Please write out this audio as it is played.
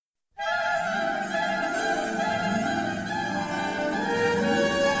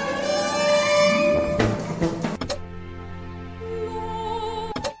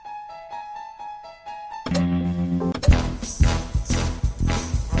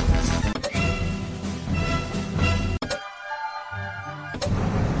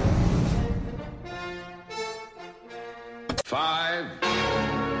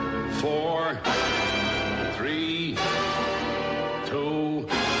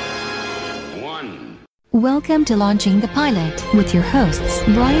Welcome to Launching the Pilot with your hosts,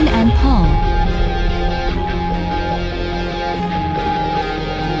 Brian and Paul.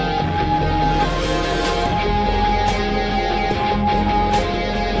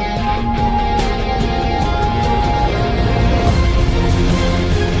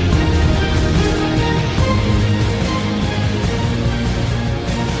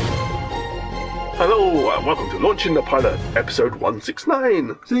 Hello and welcome to Launching the Pilot, episode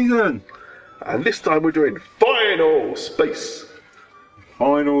 169. Season. And this time we're doing Final Space.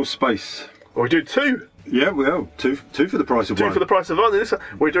 Final Space. Well, we do two. Yeah, well, two for the price of Two one. for the price of one. This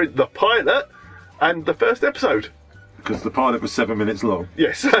we're doing the pilot and the first episode. Because the pilot was 7 minutes long.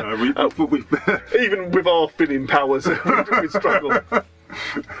 Yes. We Even with our filling powers, we struggle.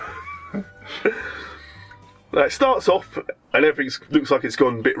 It starts off and everything looks like it's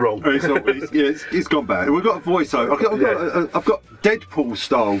gone a bit wrong. It's gone bad. We've got a voiceover. I've got Deadpool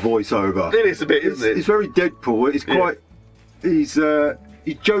style voiceover. It is a bit, isn't it? It's very Deadpool. It's quite. He's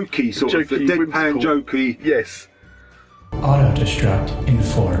jokey, sort of. Deadpan whimsical. jokey. Yes. Auto-destruct in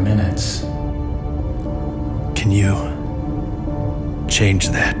 4 minutes. Can you change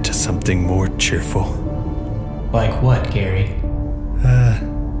that to something more cheerful? Like what, Gary?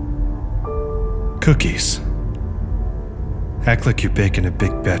 Cookies. Act like you're baking a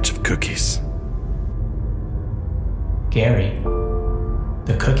big batch of cookies. Gary,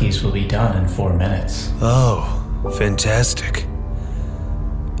 the cookies will be done in 4 minutes. Oh, fantastic.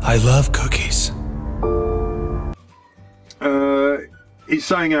 I love cookies. He's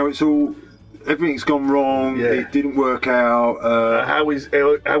saying how everything's gone wrong. Yeah. It didn't work out. How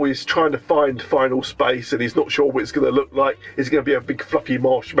he's trying to find final space and he's not sure what it's going to look like. Is it going to be a big fluffy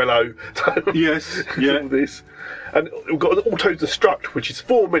marshmallow? Yes, yeah. All this. And we've got an auto-destruct, which is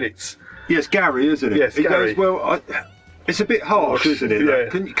 4 minutes. Yes, Gary, isn't it? Yes, he Gary. goes, well, it's a bit harsh, isn't it? Yeah.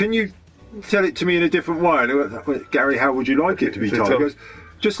 Can you tell it to me in a different way? And I went, Gary, how would you like it to be So told? tell- He goes,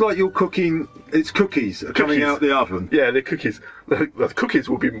 just like you're cooking, it's cookies are coming Cookies. out the oven. Yeah, the cookies. The cookies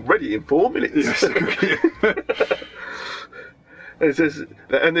will be ready in 4 minutes. Yes, the cookie. And it says,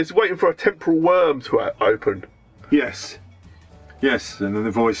 and it's waiting for a temporal worm to open. Yes. Yes, and then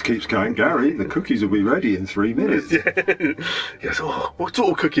the voice keeps going, Gary, the cookies will be ready in 3 minutes. Yes. Oh, what sort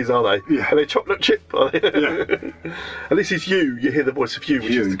of cookies are they? Yeah. Are they chocolate chip? Are they? Yeah. And this is you. You hear the voice of you,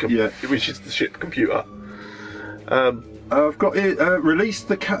 which is which is the ship computer. I've got it, release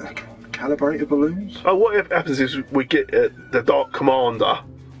the calibrator balloons. Oh, what happens is we get the Dark Commander,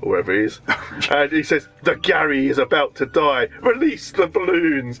 or wherever he is, and he says, the Gary is about to die. Release the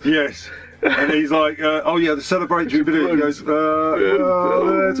balloons. Yes. And he's like, the celebratory balloon. He goes,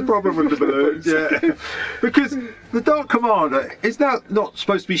 there's a problem with the balloons. Yeah. Because the Dark Commander is now not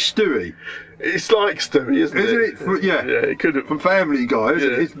supposed to be Stewie. It's like Stewie, isn't it? Yeah. Yeah, it could have. From Family Guy,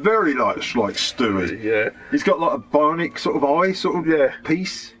 isn't it? Yeah. It's very like Stewie. Yeah. He's got like a bionic sort of eye,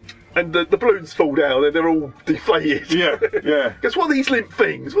 piece. And the balloons fall down and they're all deflated. Yeah, yeah. Guess what are these limp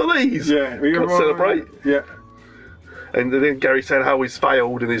things? What are these? Yeah. Can't celebrate. Yeah. And then Gary saying how he's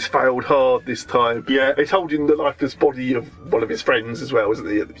failed and he's failed hard this time. Yeah. He's holding the lifeless body of one of his friends as well, isn't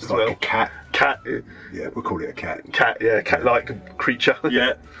he? It's like a cat. Cat. Yeah, we'll call it a cat. Cat, yeah, cat-like creature.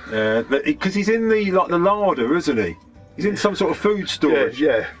 Yeah. Because he's in the larder, isn't he? He's in some sort of food storage.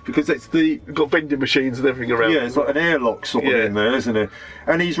 Yeah. Because it's the... We've got vending machines and everything around. Yeah, it's like an airlock sort of Yeah. in there, isn't it?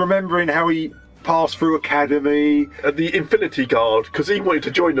 And he's remembering how he passed through academy. And the Infinity Guard, because he wanted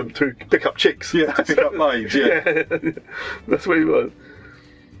to join them to pick up chicks. Yeah, to pick up babes, yeah. That's what he was.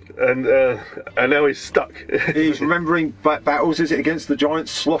 And now he's stuck. He's remembering battles, is it against the giant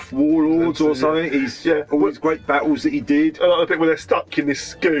sloth warlords or something? He's all these great battles that he did. I like the bit where they're stuck in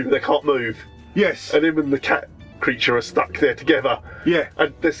this goo, they can't move. Yes. And him and the cat creature are stuck there together. Yeah.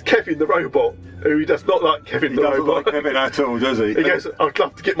 And there's Kevin the robot, who does not like Kevin He the doesn't robot. like Kevin at all, does he? He goes, I'd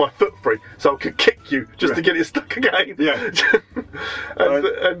love to get my foot free so I could kick you just to get it stuck again. Yeah.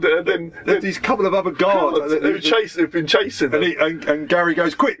 and then There's these couple of other guards who've been chasing them. and Gary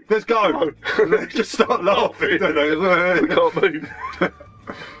goes, quick, let's go. And they just start laughing, don't They they? can't move.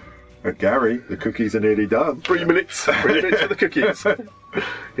 But Gary, the cookies are nearly done. 3 minutes. 3 minutes for the cookies.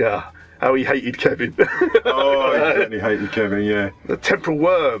 Yeah. How he hated Kevin. Oh, he certainly hated Kevin, yeah. The temporal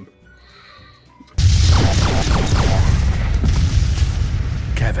worm.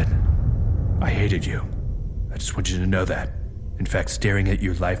 Kevin, I hated you. I just want you to know that. In fact, staring at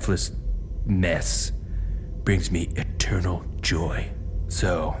your lifeless mess brings me eternal joy.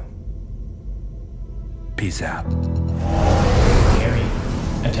 So, peace out. Gary,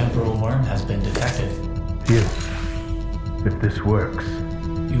 a temporal worm has been detected. Phew. If this works.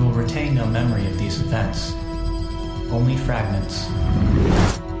 You will retain no memory of these events. Only fragments.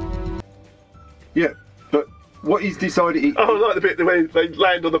 Yeah. what he's decided. I like the bit where they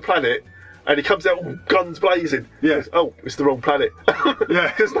land on the planet and he comes out all guns blazing. Yeah. Goes, oh, it's the wrong planet.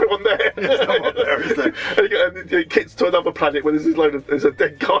 Yeah. There's no one there. There's no one there, is there? And he gets to another planet where there's a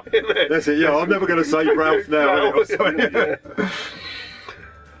dead guy in there. That's it. Yeah, I'm never going to save Ralph now.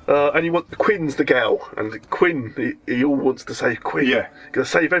 And Quinn's the gal, and Quinn, he all wants to save Quinn. Yeah. Going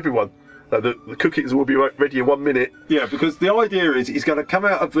to save everyone. The cookies will be ready in 1 minute. Yeah, because the idea is he's going to come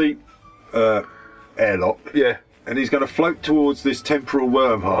out of the airlock. Yeah. And he's going to float towards this temporal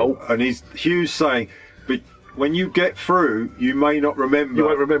wormhole. And Hugh's saying, but when you get through, you may not remember. You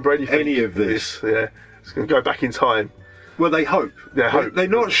won't remember anything. Any of this. Yeah. It's going to go back in time. Well, they hope. They hope. They're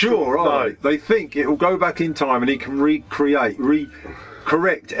not sure, are they? They think it will go back in time and he can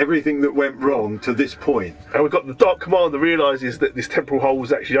correct everything that went wrong to this point. And we've got the Dark Commander realises that this temporal hole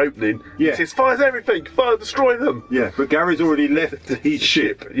is actually opening. Yeah. He says, fires everything, destroy them. Yeah, but Gary's already left his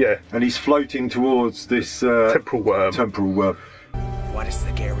ship. Yeah. And he's floating towards this temporal worm. What is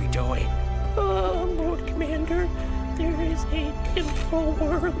the Gary doing? Lord Commander, there is a temporal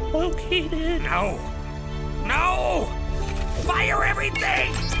worm located. No! Fire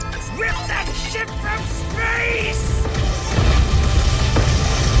everything! Rip that ship from space!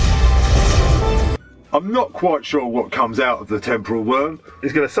 I'm not quite sure what comes out of the temporal worm.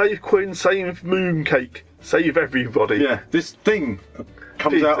 He's going to save Quinn, save Mooncake, save everybody. Yeah, this thing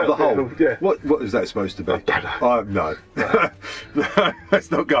comes out of the hole. Yeah. What is that supposed to be? I don't know. No. Let's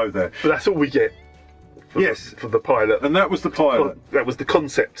not go there. But that's all we get. For the pilot. And that was the pilot. That was the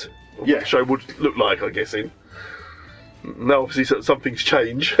concept of what the show would look like, I'm guessing. Now, obviously, something's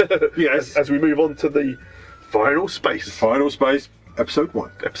changed. Yes. As we move on to the Final Space. Final Space, Episode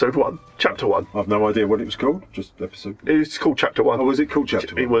 1. Episode 1. Chapter 1. I've no idea what it was called. Just episode. It's called Chapter 1. Oh, was it called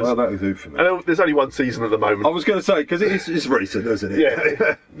Chapter 1? It was. Well, that'll do for me. And there's only one season at the moment. I was going to say, because it's recent, isn't it?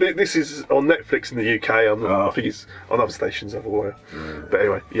 Yeah. This is on Netflix in the UK. I think it's on other stations everywhere. But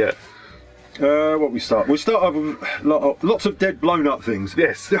anyway, yeah. What we start? We start off with lots of dead, blown up things.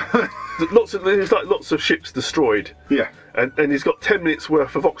 Yes. There's like lots of ships destroyed. Yeah. And he's got 10 minutes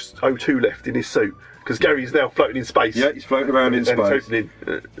worth of O2 left in his suit. Because Gary's now floating in space. Yeah, he's floating around in space. He's opening.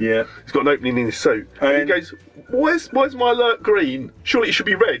 Yeah. He's got an opening in his suit. And he goes, why's my alert green? Surely it should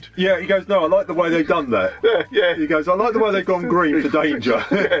be red. Yeah, he goes, no, I like the way they've done that. Yeah. He goes, I like the way they've gone green for danger.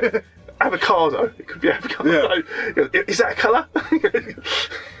 Yeah. Avocado. It could be avocado. Yeah. Goes, is that a colour?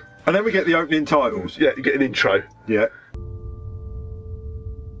 And then we get the opening titles. Yeah, you get an intro. Yeah.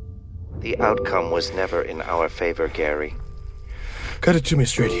 The outcome was never in our favor, Gary. Cut it to me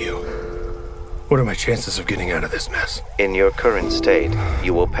straight, Hugh. What are my chances of getting out of this mess? In your current state,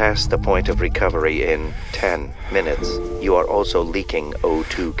 you will pass the point of recovery in 10 minutes. You are also leaking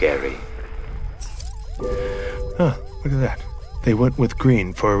O2, Gary. Huh, look at that. They went with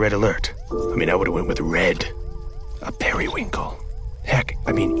green for a red alert. I mean, I would have went with red. A periwinkle. Heck,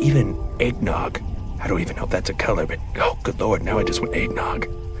 I mean, even eggnog. I don't even know if that's a color, but oh, good lord, now I just went eggnog.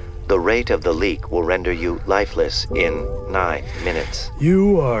 The rate of the leak will render you lifeless in 9 minutes.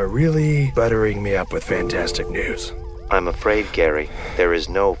 You are really buttering me up with fantastic news. I'm afraid, Gary, there is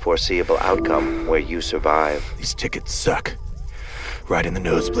no foreseeable outcome where you survive. These tickets suck. Right in the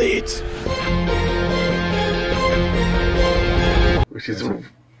nosebleeds. Which is...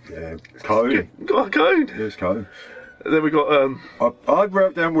 Yeah, code. Code. There's code. And then we got... I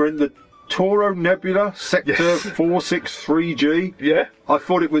wrote down we're in the Toro Nebula, Sector 463G. Yeah. I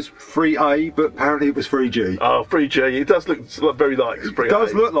thought it was 3A, but apparently it was 3G. Oh, 3G. It does look very like 3A. It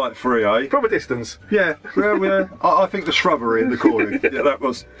does look like 3A. From a distance. Yeah, well, yeah. I think the shrubbery in the corner. Yeah, that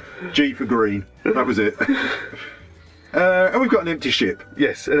was G for green. That was it. And we've got an empty ship.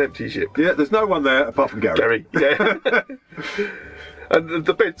 Yes, an empty ship. Yeah, there's no one there apart from Gary. Yeah. And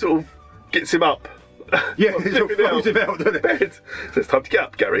the bed sort of gets him up. Yeah, it sort of throws him out, doesn't it? Bed. So it's time to get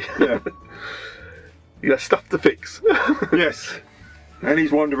up, Gary. Yeah. You got stuff to fix. Yes. And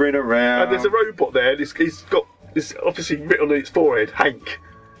he's wandering around. And there's a robot there. He's got this obviously written on his forehead, Hank.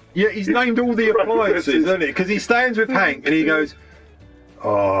 Yeah, he's named all the appliances, hasn't he? Because he stands with Hank and he goes,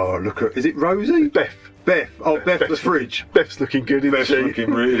 oh, look at... Is it Rosie? Beth. Oh, Beth the fridge. Beth's looking good, isn't Beth's she?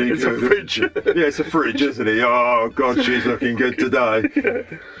 looking really it's good. It's a fridge. Yeah, it's a fridge, isn't he? Oh, God, she's looking good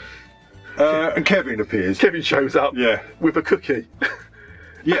today. And Kevin appears. Kevin shows up with a cookie.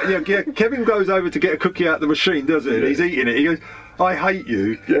 Yeah. Kevin goes over to get a cookie out of the machine, doesn't he? And he's eating it. He goes, I hate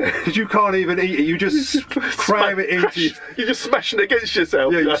you. Yeah. Because you can't even eat it. You just cram it into... You're just smashing it against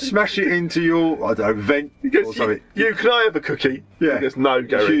yourself. Yeah, you smash it into your, I don't know, vent or something. You, can I have a cookie? Yeah. He goes, no,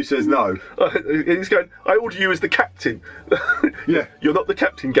 Gary. Hugh says no. He's going, I order you as the captain. Yeah. You're not the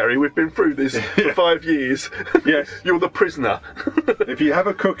captain, Gary. We've been through this for 5 years. Yes. You're the prisoner. If you have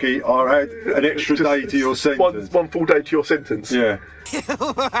a cookie, I'll add an extra day to your sentence. One full day to your sentence. Yeah.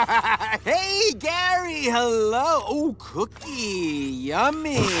 Hey, Gary, hello. Oh, cookie,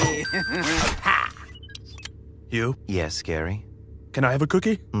 yummy. You? Yes, Gary? Can I have a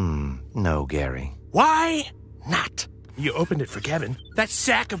cookie? No, Gary. Why not? You opened it for Kevin. That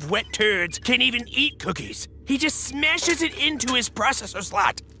sack of wet turds can't even eat cookies. He just smashes it into his processor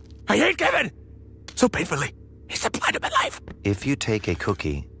slot. I hate Kevin so painfully. He's the blight of my life. If you take a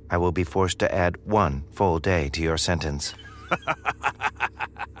cookie, I will be forced to add 1 full day to your sentence.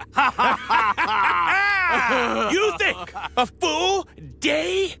 You think a full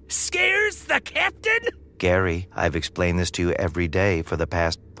day scares the captain? Gary, I've explained this to you every day for the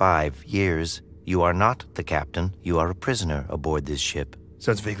past 5 years. You are not the captain. You are a prisoner aboard this ship.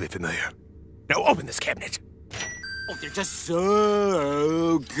 Sounds vaguely familiar. Now open this cabinet. Oh, they're just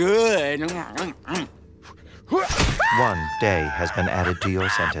so good. 1 day has been added to your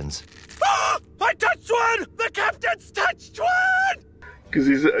sentence. I touched one! The captain's touched one! Because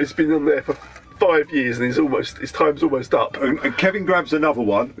he's been on there for 5 years and his time's almost up. And Kevin grabs another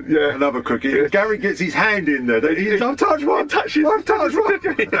one, Yeah. another cookie. Yeah. And Gary gets his hand in there. I've touched one. I've touched one.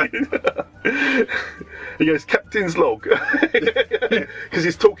 He goes, Captain's log. Because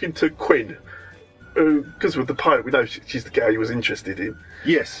he's talking to Quinn. Because with the pilot, we know she's the guy he was interested in.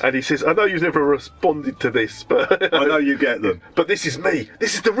 Yes. And he says, I know you've never responded to this, but... I know you get them. But this is me.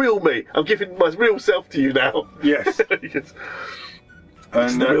 This is the real me. I'm giving my real self to you now. Yes. He goes, And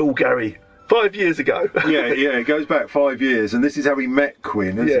it's the real Gary. 5 years ago. yeah, it goes back 5 years, and this is how he met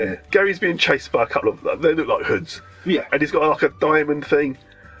Quinn, isn't Yeah. it? Gary's being chased by a couple of... They look like hoods. Yeah. And he's got like a diamond thing.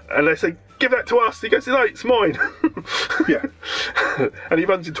 And they say, give that to us. He goes, no, it's mine. Yeah. And he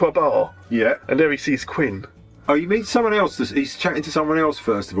runs into a bar. Yeah. And there he sees Quinn. Oh, you mean someone else? He's chatting to someone else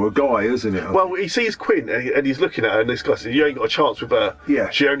first of all, a guy, isn't it? Well, he sees Quinn and he's looking at her, and this guy says, you ain't got a chance with her. Yeah.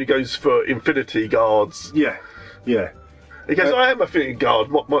 She only goes for Infinity Guards. Yeah. Yeah. He goes, I am a Infinity Guard.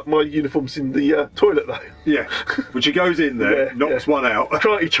 My uniform's in the toilet, though. Yeah. Which he goes in there, Yeah, knocks one out.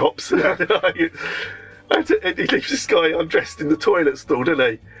 Karate chops. And he leaves this guy undressed in the toilet stall,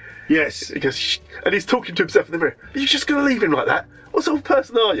 doesn't he? Yes. He goes, shh, and he's talking to himself in the mirror. Are you just going to leave him like that? What sort of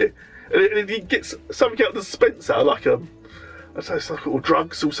person are you? And he gets something out of the dispenser, like I don't know, it's like all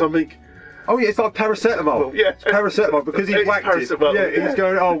drugs or something. Oh yeah, it's like paracetamol. Well, yeah. It's paracetamol because he's It's whacked paracetamol, it. Yeah, he's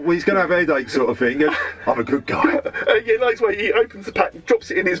going, he's going to have a headache sort of thing. He goes, I'm a good guy. Yeah, like way he opens the pack,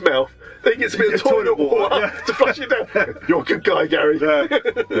 drops it in his mouth, then he gets a bit of toilet water yeah. to flush it down. You're a good guy, Gary. Yeah,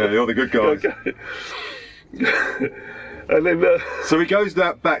 you're the good guy. And then, so he goes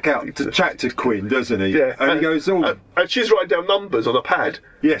back out to chat to Quinn, doesn't he? yeah, And he goes, and she's writing down numbers on a pad.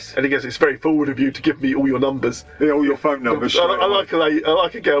 yes, And he goes, it's very forward of you to give me all your numbers. yeah, all your phone numbers. I like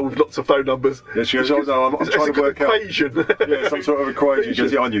a girl with lots of phone numbers. Yeah, she goes, oh no, I'm It's trying a to work out. equation. Yeah, some sort of equation. She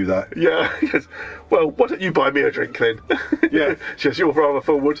goes, yeah, I knew that. Yeah. He goes, well, why don't you buy me a drink then? Yeah. She goes, you're rather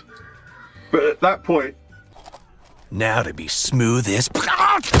forward. But at that point, Now to be smooth as...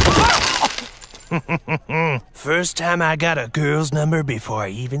 First time I got a girl's number before I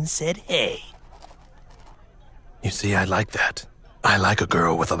even said hey. You see, I like that. I like a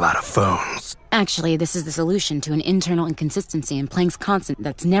girl with a lot of phones. Actually, this is the solution to an internal inconsistency in Planck's constant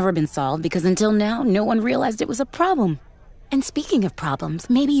that's never been solved because until now, no one realized it was a problem. And speaking of problems,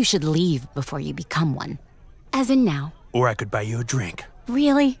 maybe you should leave before you become one. As in now. Or I could buy you a drink.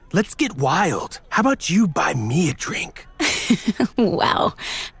 Really? Let's get wild. How about you buy me a drink? Wow.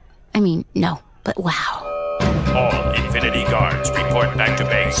 I mean, no, but wow. All Infinity Guards report back to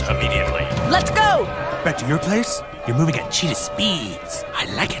base immediately. Let's go! Back to your place? You're moving at cheetah speeds. I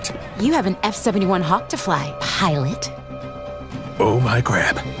like it. You have an F-71 Hawk to fly, pilot. Oh my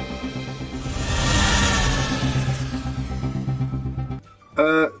crap.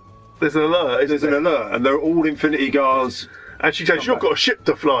 There's an alert. there's an alert, and they're all Infinity Guards. And she says, you've got a ship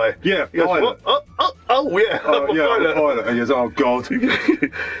to fly. Yeah, He goes, pilot. what? Oh, yeah. Oh, yeah, Pilot. pilot. And he goes, oh, God.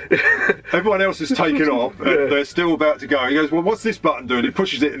 Everyone else has taken off, and Yeah. they're still about to go. He goes, well, what's this button doing? He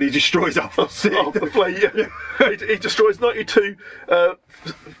pushes it, and he destroys half the sea. Off the plane, yeah. He destroys 92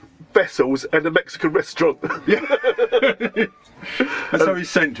 vessels and a Mexican restaurant. That's how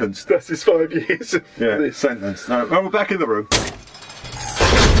he's sentenced. That's his 5 years. Yeah, sentenced. No, well, we're back in the room.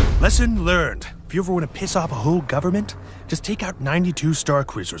 Lesson learned. If you ever want to piss off a whole government, Just take out 92 Star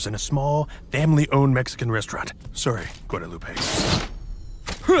Cruisers in a small, family-owned Mexican restaurant. Sorry, Guadalupe.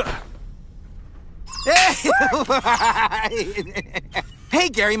 Hey,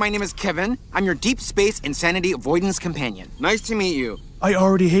 Gary, my name is Kevin. I'm your Deep Space Insanity Avoidance Companion. Nice to meet you. I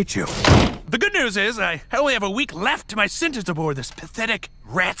already hate you. The good news is I only have a week left to my sentence aboard this pathetic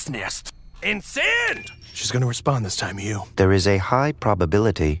rat's nest. And send! She's gonna respond this time, you. There is a high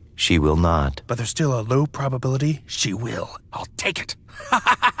probability she will not. But there's still a low probability she will. I'll take it.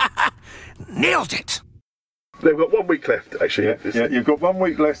 Nailed it! They've got 1 week left, actually. Yeah, you've got 1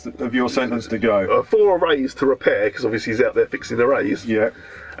 week left of your sentence to go. 4 arrays to repair, because obviously he's out there fixing arrays. Yeah.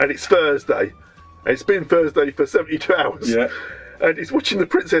 And it's Thursday. And it's been Thursday for 72 hours. Yeah. And he's watching The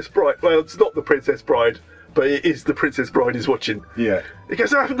Princess Bride. Well, it's not The Princess Bride, but it is The Princess Bride he's watching. Yeah. He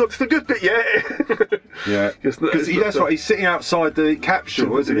goes, I haven't got to the good bit yet. Yeah. Because that's right, he's sitting outside the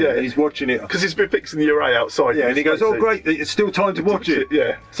capsule, isn't he? Yeah. He's watching it. Because he's been fixing the array outside. Yeah, and he goes, oh, great, it's still time to watch it.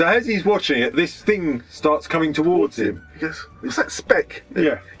 Yeah. So as he's watching it, this thing starts coming towards him. He goes, what's that speck?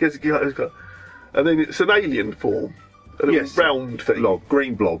 Yeah. He goes, and then it's an alien form. A little round thing.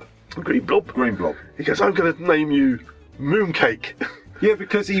 Green blob. Green blob? Green blob. He goes, I'm going to name you Mooncake. Yeah,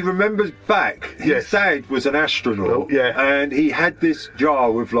 because he remembers back, his dad was an astronaut, and he had this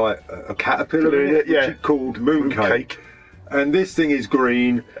jar with like a caterpillar in it, which he called Mooncake. And this thing is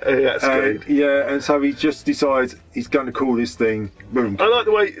green. That's green. Yeah, and so he just decides he's going to call this thing Mooncake. I like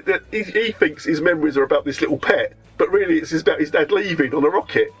the way that he thinks his memories are about this little pet, but really it's about his dad leaving on a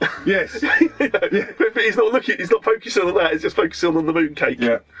rocket. Yes. But he's not looking, he's not focusing on that, he's just focusing on the Mooncake.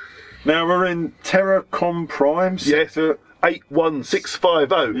 Yeah. Now we're in Terracom Prime sector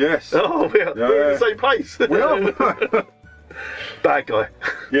 81650. Yes. Oh, we're in the same place. We are. Bad guy.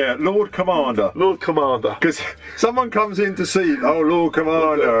 Yeah, Lord Commander. Lord Commander. Because someone comes in to see, Lord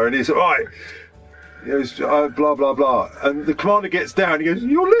Commander, and he's right. He goes, blah blah blah, and the commander gets down. He goes,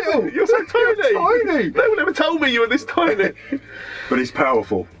 "You're little. You're so tiny. Tiny. No one ever told me you were this tiny." But he's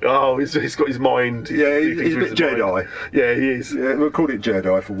powerful. Oh, he's got his mind. Yeah, he's a bit Jedi. Mind. Yeah, he is. Yeah, we'll call it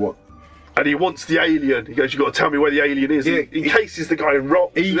Jedi for what. And he wants the alien. He goes, you've got to tell me where the alien is. Yeah, in case he's the guy in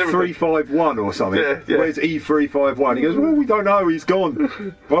rocks. E351 or something. Yeah. Where's E351? He goes, well, we don't know. He's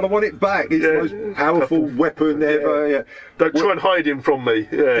gone. But I want it back. It's the most powerful weapon ever. Yeah. Don't try and hide him from me.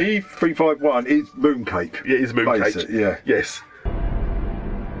 Yeah. E351 is Mooncake. Yeah, it is Mooncake. Basic, yeah. Yes.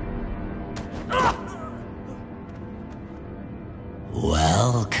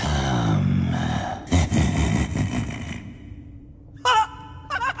 Welcome.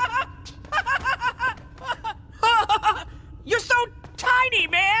 You're so tiny,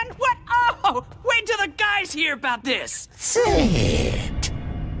 man! What? Oh, wait till the guys hear about this! Sit.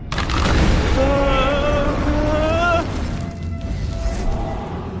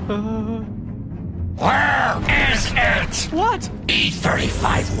 Where is it? What?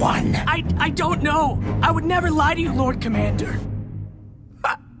 E351. I don't know. I would never lie to you, Lord Commander.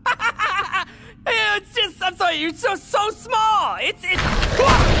 It's just, I'm sorry, you're so small. It's.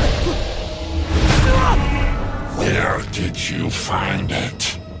 Where did you find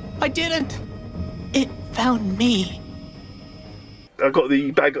it? I didn't. It found me. I got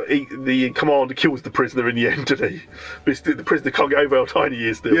the bag. The commander kills the prisoner in the end, didn't he? But the prisoner can't get over how tiny he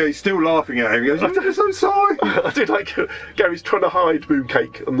is still. Yeah, he's still laughing at him. He goes, I'm so sorry. I did like Gary's trying to hide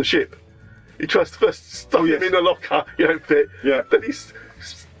Mooncake on the ship. He tries to first stuff him in a locker. You don't fit. Yeah. Then he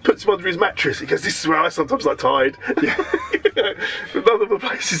puts him under his mattress. He goes, this is where I sometimes like to hide. Yeah. But none of the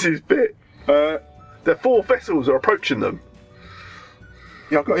places he's fit. Their 4 vessels are approaching them.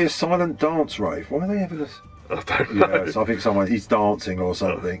 Yeah, I've got here silent dance rave. Why are they having this? I don't know. Yes, I think he's dancing or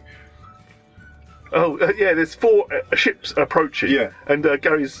something. Yeah, there's 4 ships approaching. Yeah. And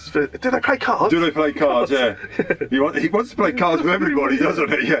Gary's. Do they play cards? Do they play cards? Yeah. He wants to play cards with everybody, doesn't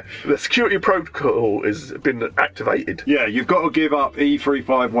he? Yeah. The security protocol has been activated. Yeah, you've got to give up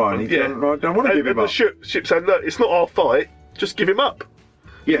E351. I don't want to give him up. The ship saying, no, it's not our fight, just give him up.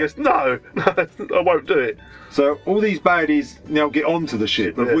 Yeah. He goes, no, I won't do it. So all these baddies now get onto the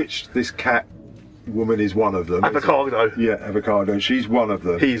ship, of which this cat woman is one of them. Avocado. Yeah, Avocado. She's one of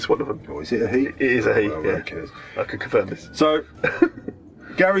them. He's one of them. Oh, is it a he? It is a he, yeah. I can confirm this. So,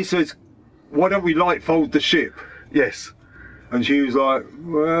 Gary says, why don't we light fold the ship? Yes. And she was like,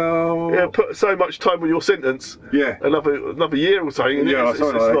 well... Yeah, put so much time on your sentence. Yeah. Another year or something. Yeah,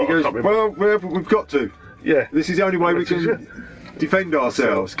 something like that. He goes, well, we've got to. Yeah. This is the only way we can defend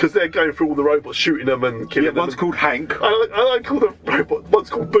ourselves. Because they're going through all the robots, shooting them and killing them. One's called Hank. I like call the robot. One's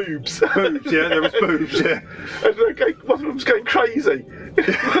called Boobs. Boobs, yeah, there was Boobs, yeah. And one of them's going crazy.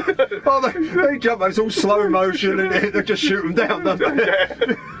 They jump, it's all slow motion and they just shoot them down, don't they?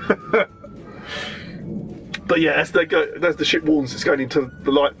 Yeah. But yeah, as the ship warns it's going into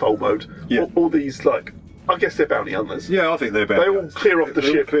the lightfold mode, all these, like, I guess they're bounty hunters. Yeah, I think they're bounty hunters. They all clear off the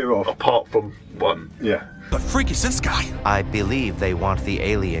ship, apart from one. Yeah. But freak is this guy? I believe they want the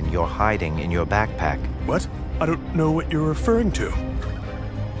alien you're hiding in your backpack. What? I don't know what you're referring to.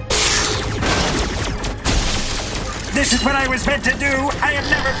 This is what I was meant to do! I have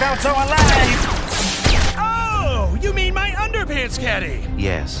never felt so alive! Oh, you mean my underpants caddy?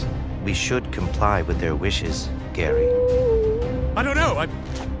 Yes, we should comply with their wishes, Gary. I don't know, I'm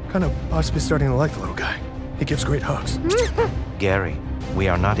kind of possibly starting to like the little guy. He gives great hugs. Gary, we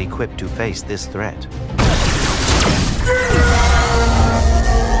are not equipped to face this threat.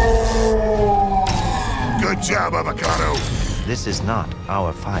 Good job, Avocado. This is not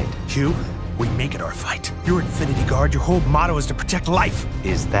our fight. Hugh, we make it our fight. You're Infinity Guard. Your whole motto is to protect life.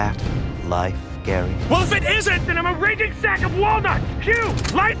 Is that life, Gary? Well, if it isn't, then I'm a raging sack of walnuts. Hugh,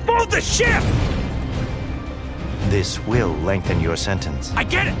 lightfold the ship! This will lengthen your sentence. I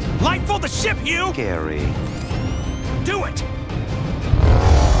get it. Lightfold the ship, Hugh! Gary. Do it!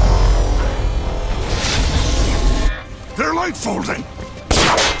 They're light folding.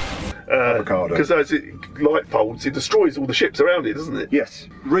 Avocado. Because as it light folds, it destroys all the ships around it, doesn't it? Yes.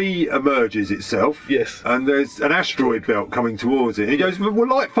 Re-emerges itself. Yes. And there's an asteroid belt coming towards it. And he goes, "We'll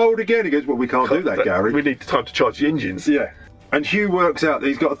light fold again." He goes, "Well, we can't do that, Gary. We need time to charge the engines." Yeah. And Hugh works out that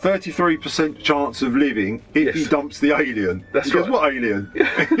he's got a 33% chance of living if he dumps the alien. That's he goes, right. "What alien?"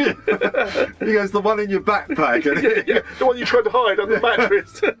 He goes, "The one in your backpack." yeah, the one you tried to hide under the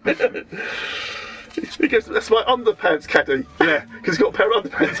mattress. He goes, "That's my underpants caddy." Yeah. Because he's got a pair of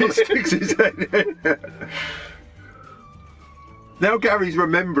underpants He on. sticks his head in. Now Gary's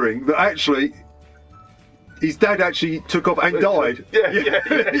remembering that actually his dad actually took off and died.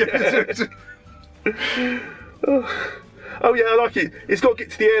 Oh yeah, I like it. He's got to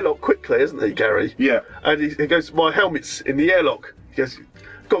get to the airlock quickly, isn't he, Gary? Yeah. And he goes, "My helmet's in the airlock." He goes,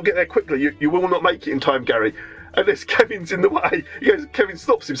 "Got to get there quickly. You will not make it in time, Gary." And there's Kevin's in the way. He goes, Kevin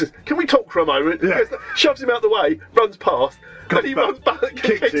stops him, says, "Can we talk for a moment?" Yeah. He goes, shoves him out the way, runs past, and he runs back,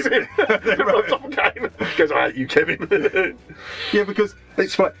 kicks him, and runs off again. He goes, "I hate you, Kevin." Yeah, because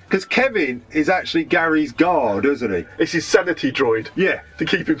Kevin is actually Gary's guard, isn't he? It's his sanity droid. Yeah. To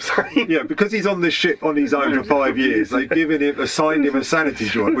keep him sane. Yeah, because he's on this ship on his own for 5 years. They've assigned him a sanity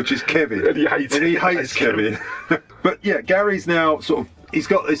droid, which is Kevin. And he hates Kevin. But yeah, Gary's now sort of, he's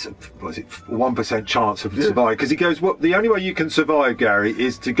got this, 1% chance of surviving, because he goes, "Well, the only way you can survive, Gary,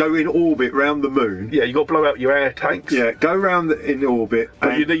 is to go in orbit round the moon." Yeah, you got to blow out your air tanks. Yeah, go round in orbit, but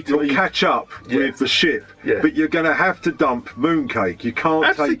and you need to catch up with the ship. Yeah. But you're going to have to dump Mooncake. You can't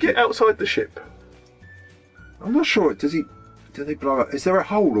How does he take get outside the ship? I'm not sure. Do they blow up? Is there a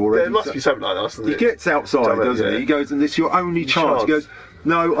hole already? There must be something like that, isn't He it? gets outside, doesn't he? He goes, "And this is your only chance." He goes,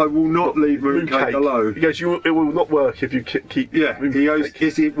 "No, I will not leave Mooncake alone." He goes, "It will not work if you keep." Yeah, he goes,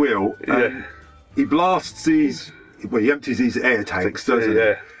 "Yes, it will." Yeah. He blasts his. Well, he empties his air tanks, doesn't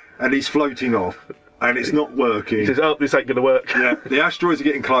he? And he's floating off, and it's not working. He says, "Oh, this ain't going to work." Yeah, the asteroids are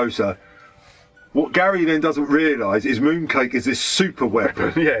getting closer. What Gary then doesn't realise is Mooncake is this super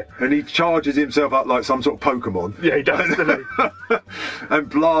weapon. Yeah. And he charges himself up like some sort of Pokemon. Yeah, he does, doesn't he? And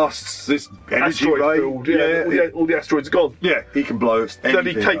blasts this energy Asteroid ray. field, all the asteroids are gone. Yeah, he can blow anything Then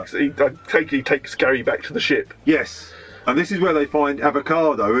he takes Gary back to the ship. Yes. And this is where they find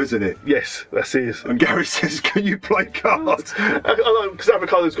Avocado, isn't it? Yes, that's his. And Gary says, "Can you play cards?" I know, because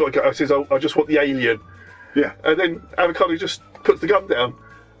Avocado's got to go. He says, "I just want the alien." Yeah. And then Avocado just puts the gun down.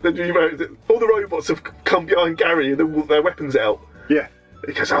 Then all the robots have come behind Gary and all their weapons out. Yeah.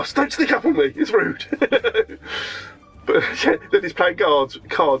 He goes, "Oh, don't sneak up on me. It's rude." But yeah, then he's playing cards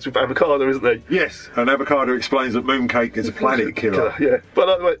with Avocado, isn't he? Yes. And Avocado explains that Mooncake is a planet killer. Yeah. But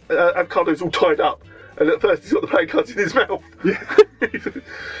Avocado's all tied up. And at first he's got the playing cards in his mouth. Yeah.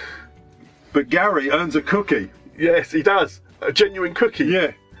 But Gary earns a cookie. Yes, he does. A genuine cookie.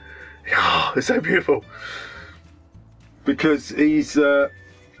 Yeah. Oh, it's so beautiful. Because he's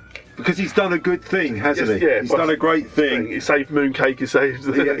done a good thing, hasn't he? Yeah, he's done a great thing. He saved Mooncake, he saved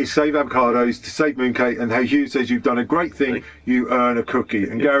Avocados to save Mooncake, and how Hugh says, "You've done a great thing, you earn a cookie."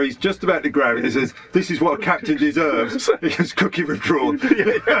 And Gary's just about to grab it and says, "This is what a captain deserves." He goes, "Cookie withdrawn."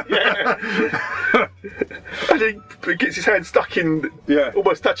 And he gets his hand stuck in,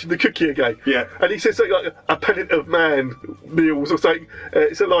 almost touching the cookie again. Yeah. And he says something like, "A pennant of man meals," or something.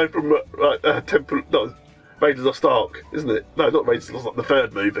 It's a line from Temple. No, Raiders of Stark, isn't it? No, not Raiders of Stark, the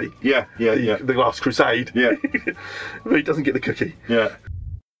third movie. Yeah. The Last Crusade. Yeah. But he doesn't get the cookie. Yeah.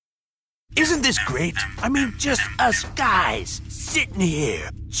 Isn't this great? I mean, just us guys sitting here,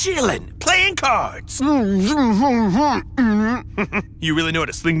 chilling, playing cards. You really know how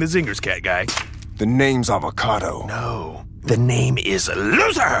to sling the zingers, cat guy. The name's Avocado. No, the name is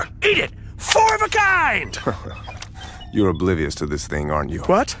Loser. Eat it. 4 of a kind. You're oblivious to this thing, aren't you?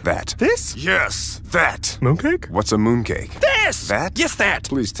 What? That. This? Yes, that. Mooncake? What's a mooncake? This! That? Yes, that.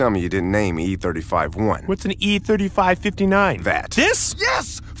 Please tell me you didn't name E35-1. What's an E35-59? That. This?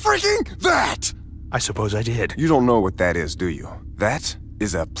 Yes! Freaking that! I suppose I did. You don't know what that is, do you? That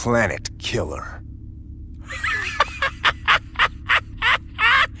is a planet killer.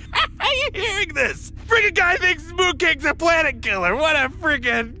 Are you hearing this? Freaking guy thinks Mooncake's a planet killer. What a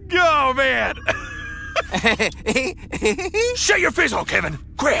freaking... Oh, man. Shut your fizzle, Kevin.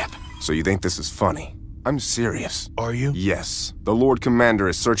 Crap. So you think this is funny? I'm serious. Are you? Yes. The Lord Commander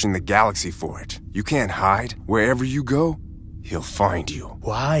is searching the galaxy for it. You can't hide. Wherever you go, he'll find you.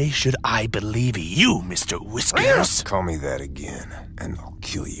 Why should I believe you, Mr. Whiskers? Call me that again, and I'll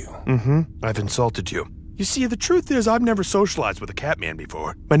kill you. Mm-hmm. I've insulted you. You see, the truth is I've never socialized with a cat man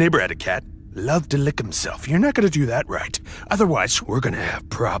before. My neighbor had a cat. Loved to lick himself. You're not going to do that right. Otherwise, we're going to have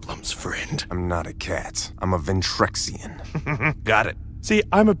problems, friend. I'm not a cat. I'm a Ventrexian. Got it. See,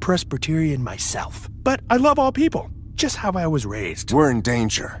 I'm a Presbyterian myself. But I love all people. Just how I was raised. We're in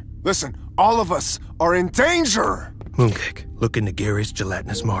danger. Listen, all of us are in danger! Mooncake, look into Gary's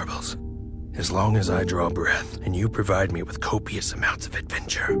gelatinous marbles. As long as I draw breath and you provide me with copious amounts of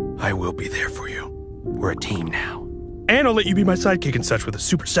adventure, I will be there for you. We're a team now. And I'll let you be my sidekick and such with a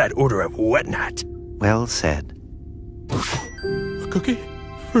super sad order of whatnot. Well said. A cookie?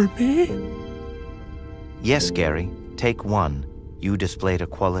 For me? Yes, Gary. Take 1. You displayed a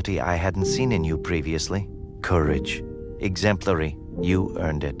quality I hadn't seen in you previously. Courage. Exemplary. You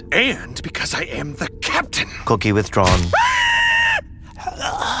earned it. And because I am the captain. Cookie withdrawn.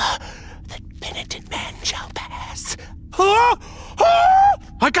 The penitent man shall pass.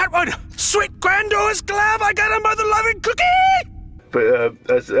 I got one! Sweet grandiose glove, I got a mother-loving cookie!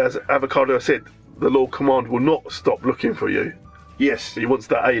 But as Avocado said, the Lord Commander will not stop looking for you. Yes. He wants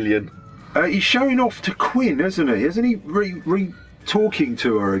that alien. He's showing off to Quinn, hasn't he? Hasn't he talking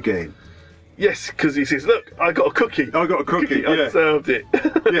to her again? Yes, because he says, look, I got a cookie. I got a cookie, I deserved it.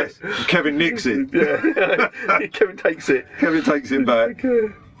 Yes. Kevin nicks it. Yeah. Kevin takes it. Kevin takes it back.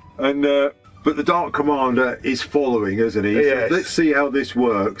 Okay. And, but the Dark Commander is following, isn't he? Yes. So let's see how this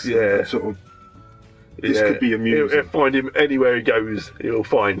works. Yeah. Sort of. This could be amusing. He'll find him anywhere he goes. He'll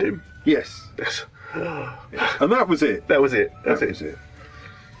find him. Yes. And that was it. That was it. That was it.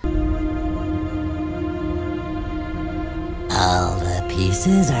 All the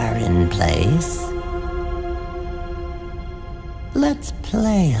pieces are in place. Let's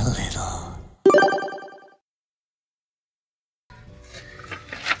play a little.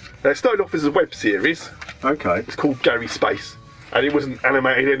 It started off as a web series. Okay. It's called Gary Space. And it wasn't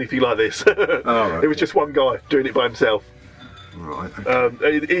animated anything like this. Right. It was just one guy doing it by himself. Right.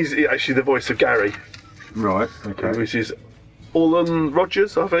 Okay. He's actually the voice of Gary. Right. Okay. Which is Alan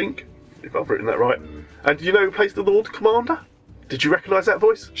Rogers, I think, if I've written that right. And do you know who plays the Lord Commander? Did you recognise that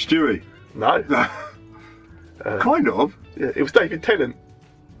voice? Stewie. No. Kind of. Yeah, it was David Tennant.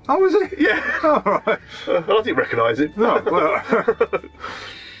 Oh, was it? Yeah. Oh, right. I didn't recognise him. No. Well.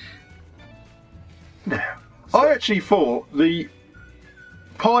 I actually thought the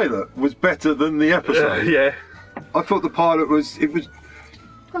pilot was better than the episode. Yeah. I thought the pilot was. I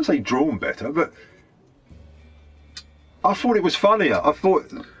wouldn't say drawn better, but I thought it was funnier. I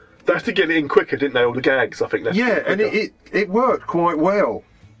thought they had to get it in quicker, didn't they? All the gags, I think. Yeah, and it worked quite well.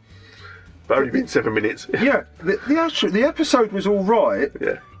 But only been 7 minutes. Yeah, the episode was all right.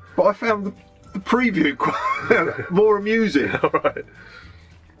 Yeah. But I found the preview quite more amusing. All right.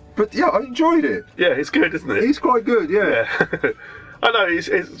 But yeah, I enjoyed it. Yeah, it's good, isn't it? He's quite good. Yeah. I know.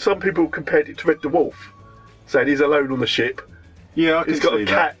 It's some people compared it to Red Dwarf, saying he's alone on the ship. Yeah, I can he's got see a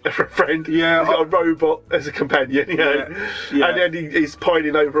cat for a friend. Yeah, he's got a robot as a companion. You know, and then he's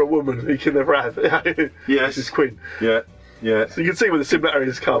pining over a woman he can never have. Yes, this is Quinn. Yeah. Yeah. So you can see where the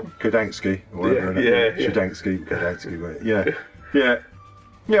similarities come. Kodansky, or whatever. Yeah. Kodansky.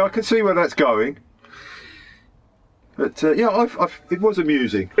 Yeah. I can see where that's going. But it was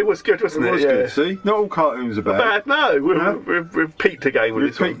amusing. It was good, wasn't it? It was good. See, not all cartoons are bad. No, we've peaked again with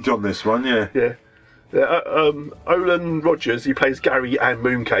this one. We've peaked on this one, yeah. Yeah. Olan Rogers, he plays Gary and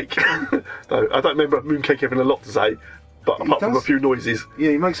Mooncake. No, I don't remember Mooncake having a lot to say, but apart from a few noises.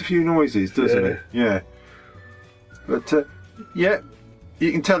 Yeah, he makes a few noises, doesn't he? Yeah. But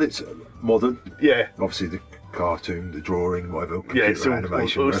you can tell it's modern. Yeah. Obviously the cartoon, the drawing, whatever. Yeah, it's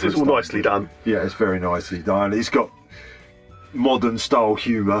all nicely done. Yeah, it's very nicely done. It's got modern style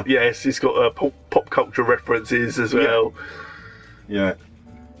humour. Yes, it's got pop culture references as well. Yeah.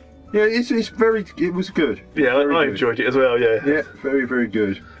 Yeah, it was good. Yeah, I enjoyed it as well. Yeah. Yeah, very, very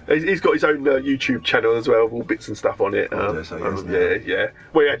good. He's got his own YouTube channel as well, with all bits and stuff on it. Yeah.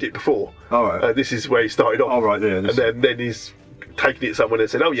 Where he had it before. All right. This is where he started off. All right, yeah. And then he's taken it somewhere and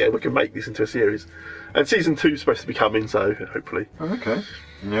said, "Oh yeah, we can make this into a series." And season 2 is supposed to be coming, so hopefully. Oh, okay.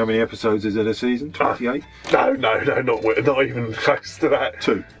 And how many episodes is in a season? 28? No, not even close to that.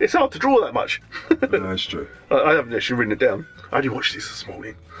 2. It's hard to draw that much. No, that's true. I haven't actually written it down. I only watched this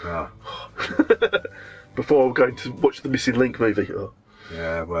morning. Ah. Before going to watch the Missing Link movie. Oh.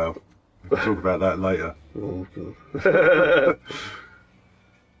 Yeah, well, we can talk about that later.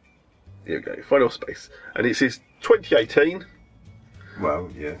 Here we go, Final Space. And it says 2018. Well,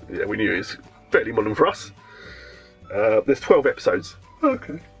 yeah. Yeah, we knew it was fairly modern for us. There's 12 episodes.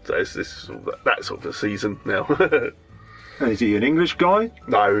 Okay. So it's that sort of a season now. And is he an English guy?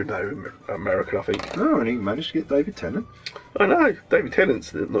 No, American, I think. Oh, and he managed to get David Tennant. I know, David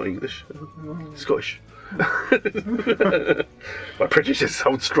Tennant's not English. Scottish. My prejudice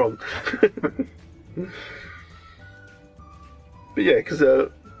holds strong. But yeah, because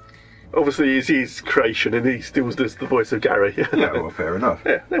obviously it's his creation and he still does the voice of Gary. Yeah, well, fair enough.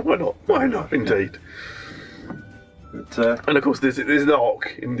 Yeah, why not? Why not, indeed. But, and of course, there's an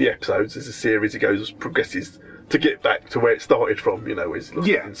arc in the episodes. There's a series that progresses to get back to where it started from. You know,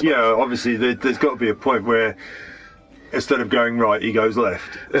 obviously there's got to be a point where instead of going right, he goes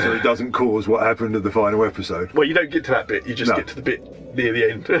left, so it doesn't cause what happened at the final episode. Well, you don't get to that bit. You just get to the bit near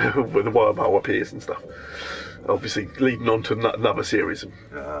the end where the wormhole appears and stuff. Obviously, leading on to another series,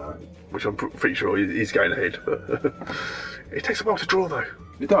 which I'm pretty sure is going ahead. But it takes a while to draw, though.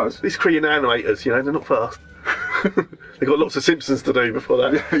 It does. These Korean animators, they're not fast. They've got lots of Simpsons to do before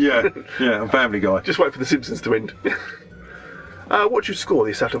that. yeah, and Family Guy. Just wait for the Simpsons to end. What do you score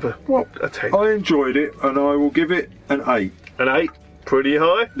this out of a 10? I enjoyed it, and I will give it an 8. An 8? Pretty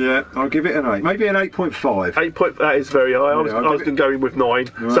high? Yeah, I'll give it an 8. Maybe an 8.5. That is very high. I was going to go in with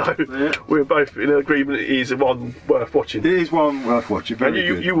 9. Right. So we're both in agreement it is one worth watching. It is one worth watching. Very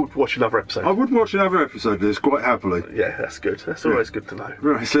good. You would watch another episode? I would watch another episode of this quite happily. Yeah, that's good. That's always good to know.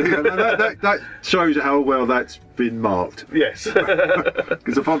 Right, so that shows how well that's been marked. Yes.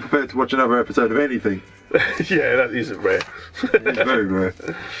 Because if I'm prepared to watch another episode of anything... yeah, that isn't rare. It's very rare.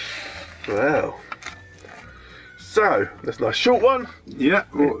 Wow. So, that's a nice short one. Yeah.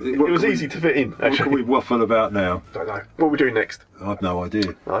 It was easy to fit in, actually. What can we waffle about now? Don't know. What are we doing next? I've no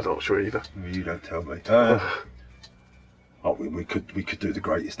idea. I'm not sure either. You don't tell me. We could do the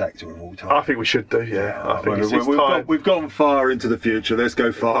greatest actor of all time. I think we should do, yeah. I think it's time. We've gone far into the future. Let's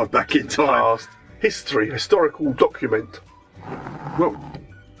go far back in time. Past. History, historical document. Well...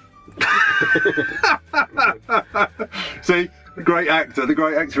 See? The great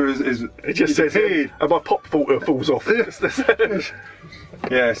actor is it just says it, and my pop filter falls off.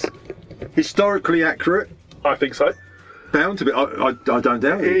 Yes. Historically accurate? I think so. Bound to be. I don't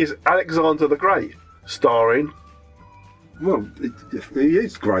doubt it. It is Alexander the Great, starring... Well, he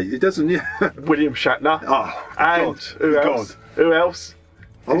is great. It doesn't... William Shatner. Oh, and God. Who else?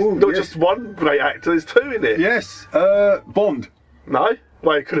 Oh, not just one great actor, there's 2 in it. Yes. Bond. No?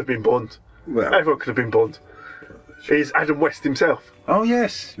 Well, it could have been Bond. Well, everyone could have been Bond. He's Adam West himself. Oh,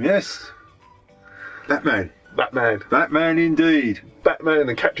 yes. Batman indeed. Batman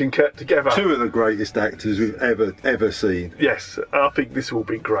and Captain Kirk together. 2 of the greatest actors we've ever seen. Yes, I think this will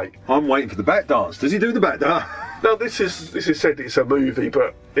be great. I'm waiting for the bat dance. Does he do the bat dance? No, this is said it's a movie,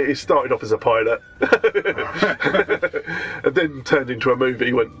 but it started off as a pilot, and then turned into a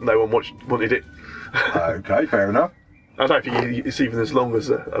movie when no one wanted it. Okay, fair enough. I don't think it's even as long as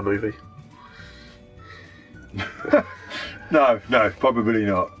a movie. No, probably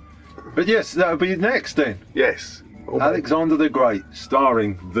not. But yes, that'll be next then. Yes. Alexander the Great,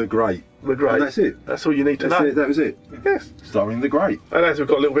 starring the Great. The Great. And that's it. That's all you need to know. That was it. Yes. Starring the Great. And as we've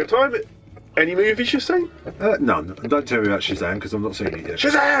got a little bit of time, any movies you've seen? None. Don't tell me about Shazam because I'm not seeing it yet.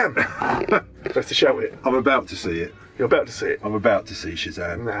 Shazam! Let's to shout it. I'm about to see it. You're about to see it? I'm about to see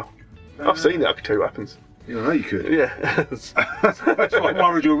Shazam. Now. I've seen it. I can tell you what happens. You know you could. Yeah. That's why I'm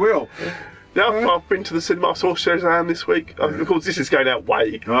worried you will. Yeah, I've been to the cinema. I saw Shazam this week. Of course, this is going out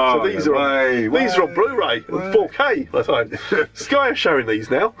way. Oh, so these are on Blu-ray and 4K. That's right. Sky are showing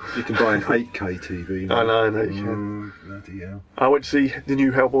these now. You can buy an 8K TV now. I know you can. Bloody hell. I went to see the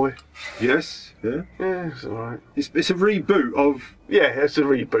new Hellboy. Yes. Yeah. Yeah, it's alright. It's a reboot of. Yeah, it's a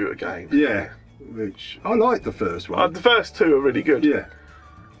reboot again. Yeah. Which I like the first one. The first 2 are really good. Yeah.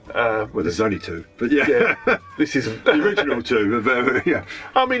 Well, there's only 2, but yeah. This isn't the original 2. Yeah.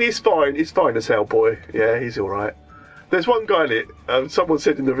 I mean, he's fine. He's fine as Hellboy. Yeah, he's all right. There's one guy in it. Someone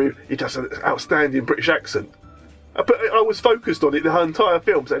said in the review he does an outstanding British accent. But I was focused on it the entire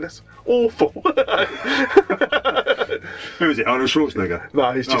film, saying that's awful. Who is it? Arnold Schwarzenegger?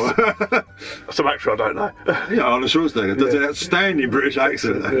 No, he's just some actor I don't know. Yeah, Arnold Schwarzenegger does an outstanding British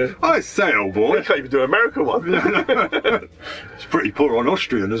accent. Yeah. I say, old boy. He can't even do an American one. It's pretty poor on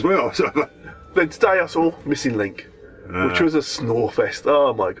Austrian as well. So. Then today I saw Missing Link, which was a snore fest.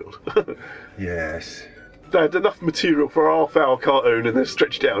 Oh my god. Yes. They had enough material for a half-hour cartoon and they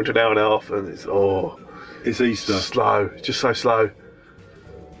stretched it out to an hour and a half, and it's Easter. Slow, just so slow.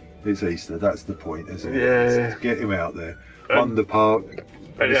 It's Easter, that's the point, isn't it? Yeah. Get him out there. Wonder Park,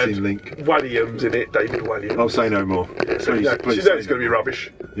 Missing Link. Walliams in it, David Walliams. I'll say no more. Yeah, so please, please. You know it's going to be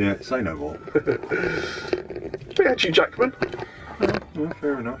rubbish. Yeah, say no more. But yeah, Hugh Jackman. Yeah,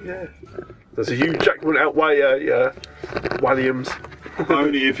 fair enough. Yeah. Does a Hugh Jackman outweigh Walliams?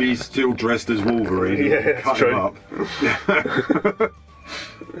 Only if he's still dressed as Wolverine. Yeah, cut true. him up.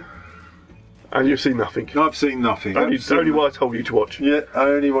 And you've seen nothing? I've seen nothing. Only what I told you to watch? Yeah,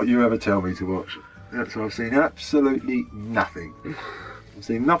 only what you ever tell me to watch. That's what I've seen. Absolutely nothing. I've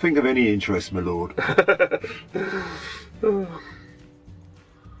seen nothing of any interest, my lord.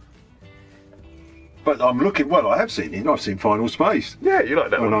 But I'm looking. Well, I have seen it. I've seen Final Space. Yeah, you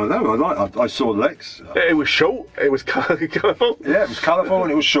like that one. I know. I saw Lex. It was short. It was colourful. Yeah, it was colourful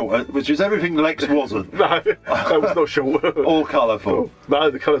and it was short, which is everything Lex wasn't. No, that was not short. Or colourful.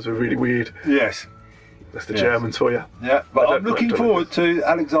 No, the colours were really weird. Yes. That's the Germans for you. Yeah, but I'm looking forward to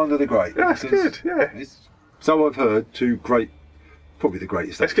Alexander the Great. Yeah, that's good. Yeah. So I've heard. Probably the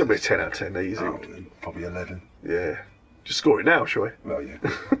greatest. It's going to be a 10 out of 10 easy. Probably 11. Yeah. Just score it now, shall we? Well, yeah.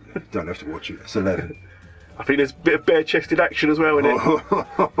 Don't have to watch it. It's 11. I think there's a bit of bare-chested action as well in it.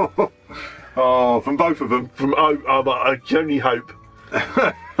 Oh, from both of them. But I can only hope.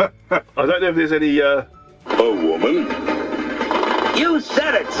 I don't know if there's any. A woman. You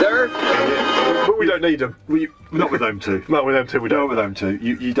said it, sir. But we don't need them. Not with them two. Not with them two. We don't. Not with them two.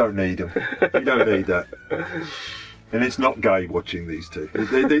 You don't need them. You don't need that. And it's not gay watching these two.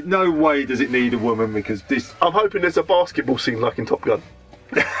 No way does it need a woman because this. I'm hoping there's a basketball scene like in Top Gun.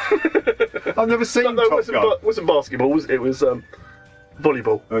 I've never seen Top Gun. It wasn't basketball. It was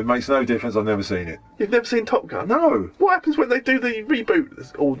volleyball. It makes no difference. I've never seen it. You've never seen Top Gun? No. What happens when they do the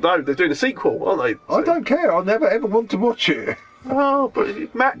reboot? Oh no, they're doing a sequel, aren't they? I don't care. I'll never ever want to watch it. Oh,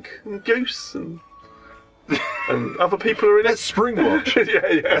 but Mac and Goose and other people are in it. Springwatch.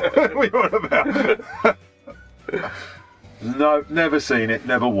 Yeah. What are you on about? No, never seen it.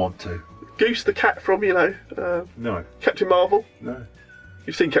 Never want to. Goose the cat from no. Captain Marvel. No.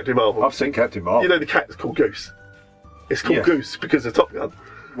 You've seen Captain Marvel? I've seen Captain Marvel. You know the cat's called Goose. It's called Goose because of Top Gun.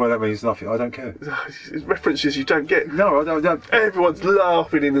 Well, that means nothing. I don't care. It's references you don't get. No, I don't. Everyone's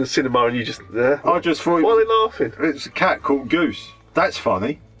laughing in the cinema and you just. I just thought. Why are they laughing? It's a cat called Goose. That's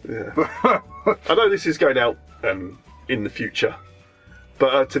funny. Yeah. I know this is going out in the future.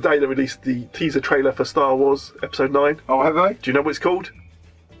 But today they released the teaser trailer for Star Wars Episode 9. Oh, have they? Do you know what it's called?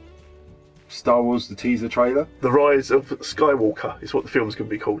 Star Wars, the teaser trailer? The Rise of Skywalker is what the film's going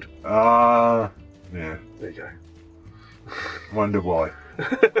to be called. Yeah. There you go. Wonder why.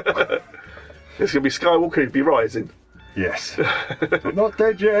 It's going to be Skywalker, he'd be rising. Yes. But not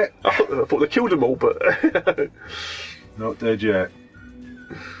dead yet. I thought they killed them all, but... Not dead yet.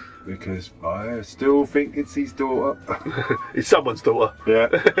 Because I still think it's his daughter. It's someone's daughter. Yeah.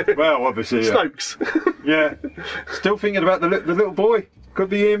 Well, obviously. Snoke's. Yeah. Still thinking about the little boy.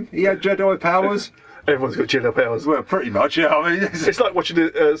 Could be him. He had Jedi powers. Everyone's got Jedi powers. Well, pretty much, yeah. I mean, it's like watching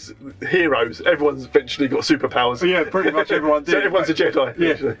Heroes. Everyone's eventually got superpowers. Yeah, pretty much everyone did. So everyone's a Jedi.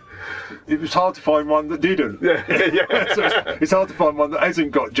 Yeah. It was hard to find one that didn't. Yeah. So it's hard to find one that hasn't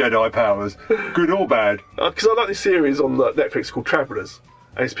got Jedi powers, good or bad. Because I like this series on Netflix called Travellers.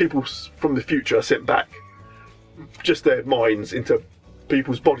 And it's people from the future are sent back, just their minds into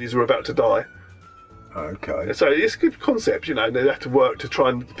people's bodies who are about to die. Okay. So it's a good concept, and they have to work to try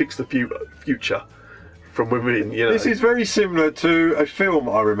and fix the future from within, This is very similar to a film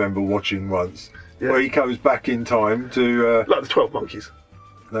I remember watching once, where he goes back in time to... like the 12 Monkeys.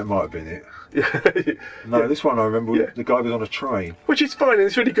 That might have been it. Yeah. No, this one I remember, the guy was on a train. Which is fine, and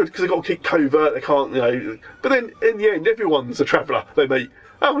it's really good because they've got to keep covert, they can't, But then, in the end, everyone's a traveller they meet.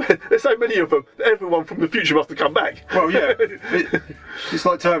 Oh, there's so many of them. Everyone from the future must have come back. Well, yeah. It's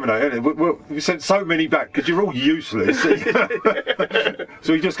like Terminator, isn't it? We sent so many back because you're all useless.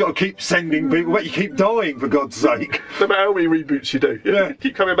 So you just got to keep sending people back. You keep dying, for God's sake. No matter how many reboots you do. Yeah.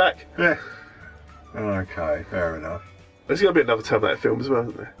 Keep coming back. Yeah. Okay, fair enough. There's going to be another Terminator film as well,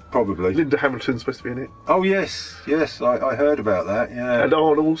 isn't there? Probably. Linda Hamilton's supposed to be in it. Oh, yes. I heard about that, yeah. And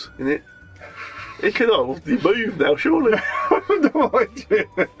Arnold's in it. He can move now, surely. No idea.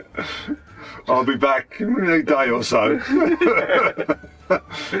 I'll be back in a day or so.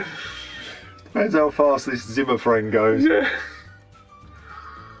 Depends how fast this Zimmer friend goes. Yeah.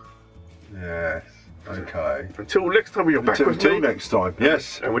 Yes. Okay. Until next time you're back with me. Until next time.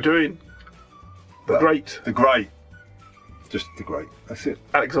 Yes. And we're doing The Great. The Great. Just The Great. That's it.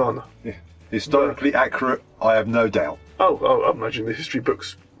 Alexander. Yeah. Historically accurate, I have no doubt. Oh, I imagine the history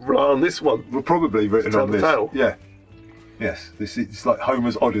books rely on this one. We're probably written Tell on the this. tale. Yeah. Yes. This is like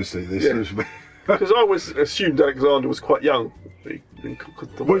Homer's Odyssey. This Yeah. is. Because I always assumed Alexander was quite young. He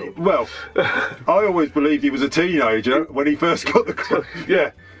conquered the world. Well, I always believed he was a teenager when he first got the.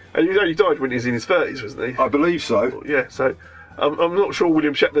 Yeah. And he only died when he was in his 30s, wasn't he? I believe so. Yeah, so I'm not sure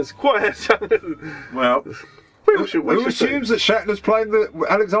William Shatner's quite as young. Well, who assumes that Shatner's playing the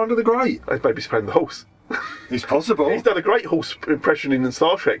Alexander the Great? Maybe he's playing the horse. It's possible. He's done a great horse impression in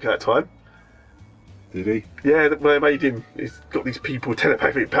Star Trek at that time. Did he? Yeah, they made him. He's got these people with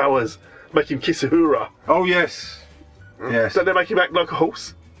telepathic powers, make him kiss Uhura. Oh yes, yes. Don't they make him act like a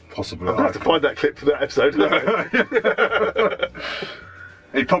horse? Possibly. I'm going to have to find that clip for that episode.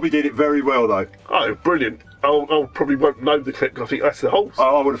 He probably did it very well though. Oh, brilliant. I'll probably won't know the clip because I think that's the horse.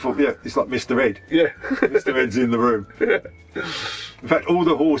 Oh, I would have thought, yeah, it's like Mr. Ed. Yeah. Mr. Ed's in the room. Yeah. In fact, all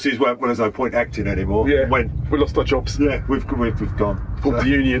the horses went, well, there's no point acting anymore. Yeah. When we lost our jobs. Yeah, we've gone. Formed the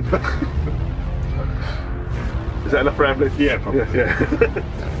union. Is that enough rambling? Yeah, probably.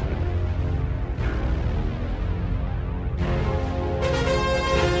 Yeah.